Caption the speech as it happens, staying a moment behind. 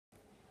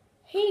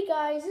Hey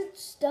guys,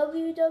 it's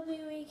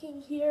WWE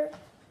King here,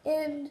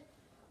 and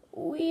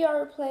we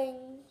are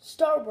playing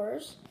Star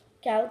Wars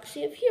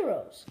Galaxy of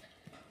Heroes.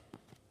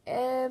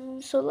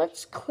 And so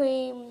let's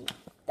claim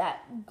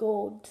that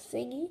gold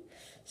thingy.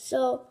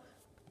 So,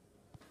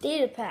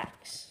 data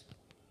packs.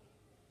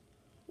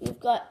 We've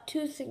got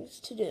two things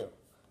to do.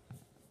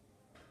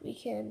 We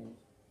can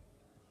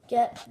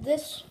get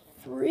this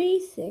free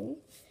thing,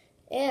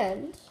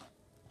 and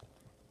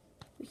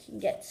we can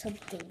get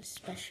something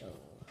special.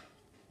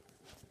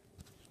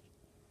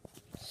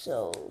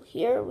 So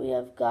here we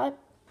have got,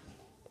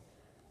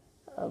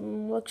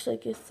 looks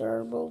like a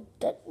thermal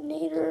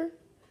detonator.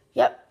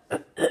 Yep.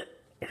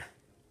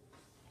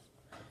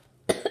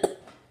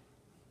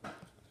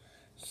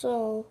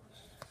 So,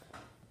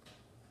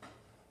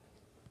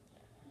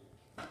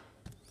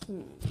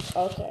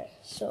 okay,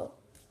 so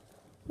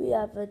we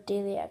have a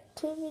daily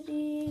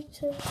activity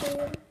to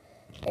claim,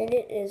 and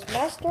it is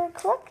Master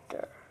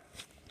Collector.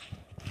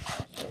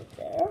 Right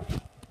there.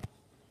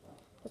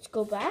 Let's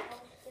go back,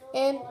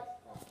 and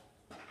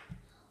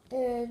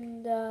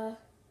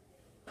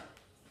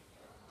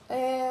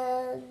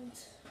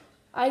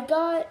I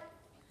got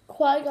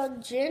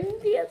Qui-Gon Jinn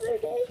the other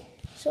day,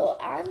 so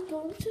I'm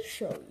going to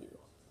show you.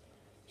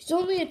 He's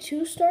only a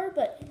 2-star,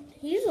 but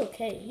he's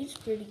okay. He's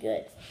pretty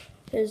good.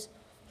 Cause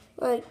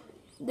like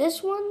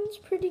this one's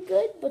pretty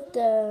good, but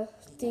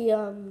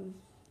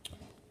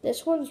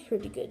this one's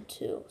pretty good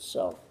too.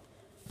 So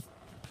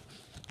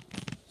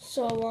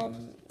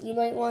you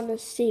might want to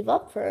save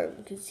up for him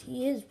because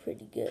he is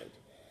pretty good.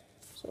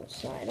 So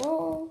sign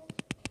all.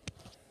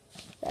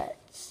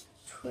 That's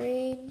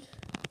trained.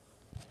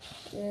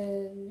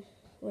 And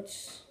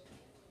what's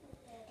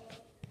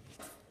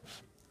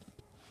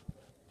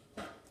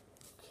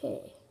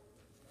okay?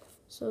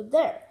 So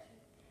there.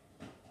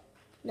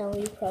 Now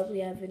we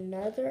probably have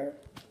another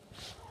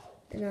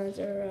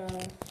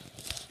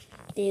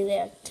daily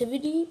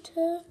activity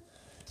to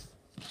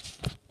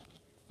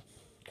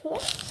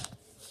collect.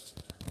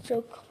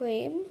 So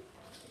claim,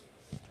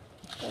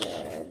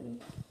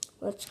 and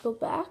let's go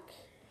back.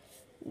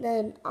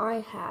 Then I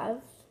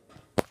have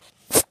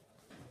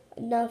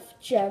enough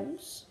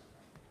gems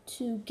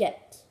to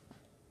get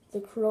the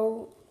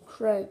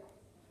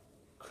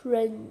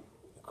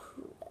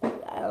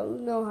I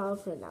don't know how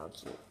to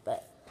pronounce it,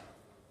 but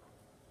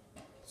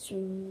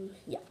so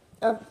yeah.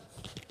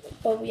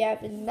 But we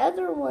have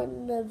another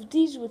one of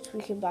these which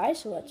we can buy,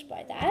 so let's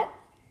buy that.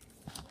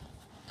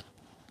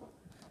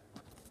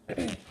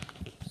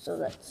 So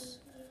that's,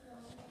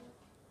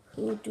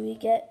 who do we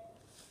get?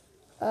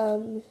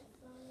 Okay,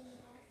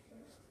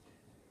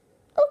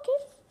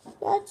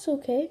 that's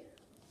okay.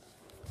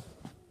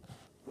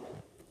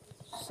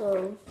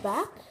 So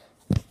back,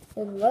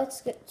 and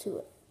let's get to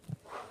it.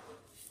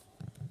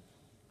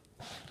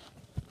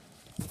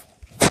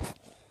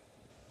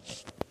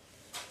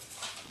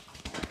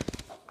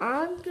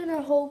 I'm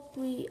gonna hope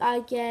I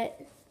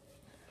get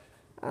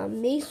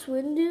Mace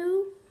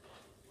Windu,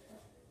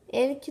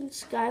 Anakin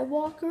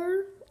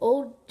Skywalker,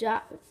 Old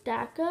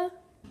Daka,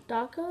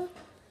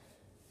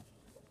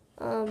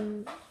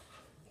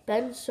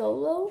 Ben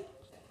Solo,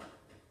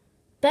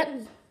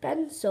 Ben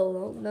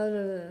Solo,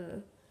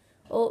 no.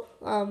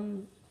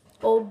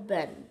 Old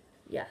Ben,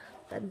 yeah,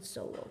 Ben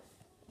Solo.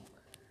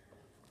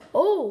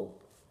 Oh,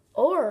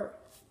 or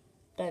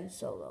Ben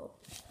Solo.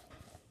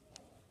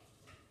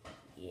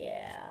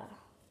 Yeah.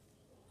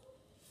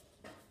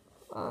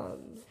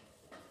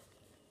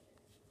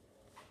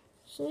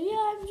 So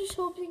yeah, I'm just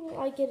hoping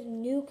I get a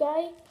new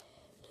guy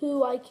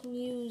who I can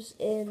use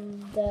in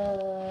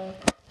the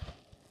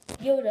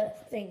Yoda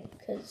thing,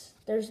 because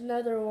there's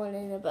another one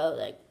in about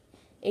like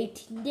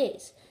 18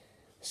 days.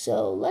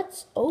 So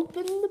let's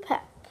open the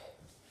pack.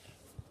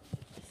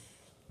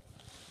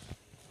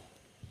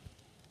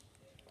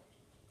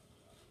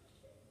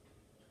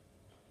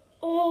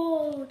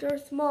 Oh,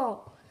 Darth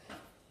Maul.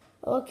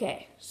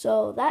 Okay,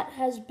 so that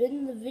has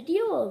been the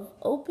video of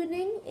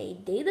opening a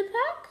data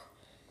pack,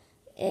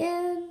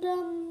 and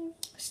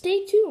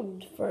stay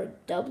tuned for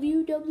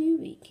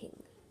WWE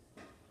King.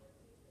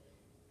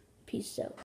 Peace out.